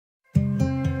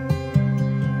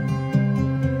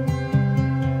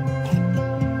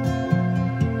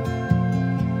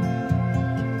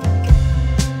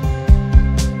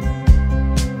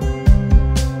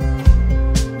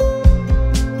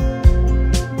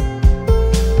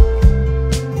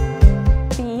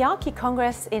EAACI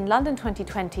Congress in London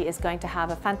 2020 is going to have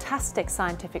a fantastic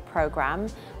scientific programme.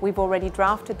 We've already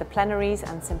drafted the plenaries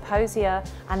and symposia,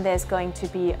 and there's going to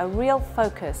be a real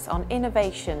focus on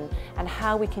innovation and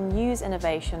how we can use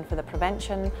innovation for the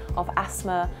prevention of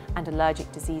asthma and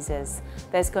allergic diseases.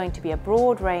 There's going to be a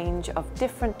broad range of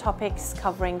different topics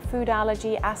covering food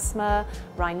allergy, asthma,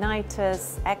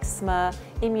 rhinitis, eczema,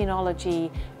 immunology,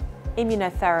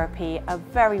 immunotherapy, a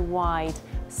very wide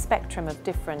spectrum of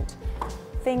different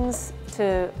things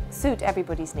to suit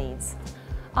everybody's needs.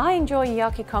 I enjoy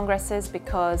EAACI Congresses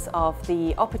because of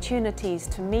the opportunities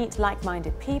to meet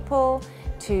like-minded people,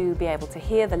 to be able to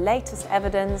hear the latest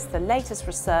evidence, the latest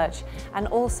research, and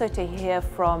also to hear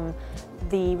from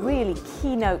the really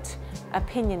keynote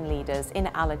opinion leaders in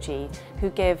allergy who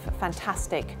give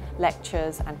fantastic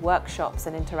lectures and workshops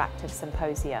and interactive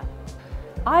symposia.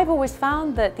 I've always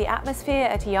found that the atmosphere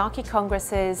at EAACI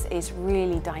Congresses is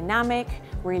really dynamic,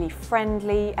 really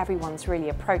friendly, everyone's really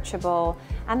approachable,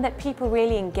 and that people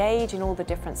really engage in all the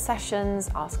different sessions,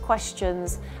 ask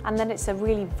questions, and that it's a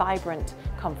really vibrant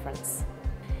conference.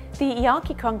 The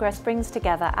EAACI Congress brings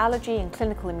together allergy and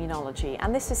clinical immunology,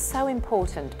 and this is so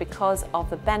important because of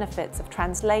the benefits of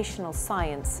translational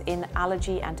science in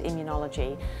allergy and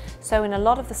immunology. So in a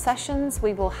lot of the sessions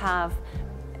we will have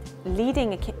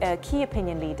leading key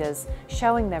opinion leaders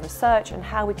showing their research and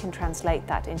how we can translate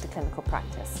that into clinical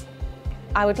practice.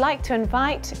 I would like to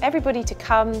invite everybody to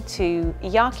come to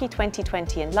EAACI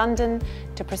 2020 in London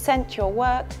to present your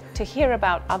work, to hear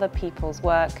about other people's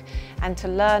work, and to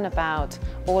learn about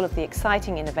all of the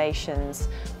exciting innovations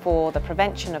for the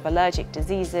prevention of allergic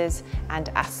diseases and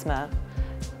asthma.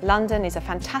 London is a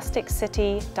fantastic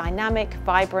city, dynamic,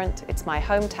 vibrant. It's my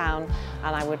hometown,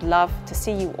 and I would love to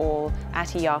see you all at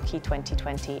EAACI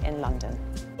 2020 in London.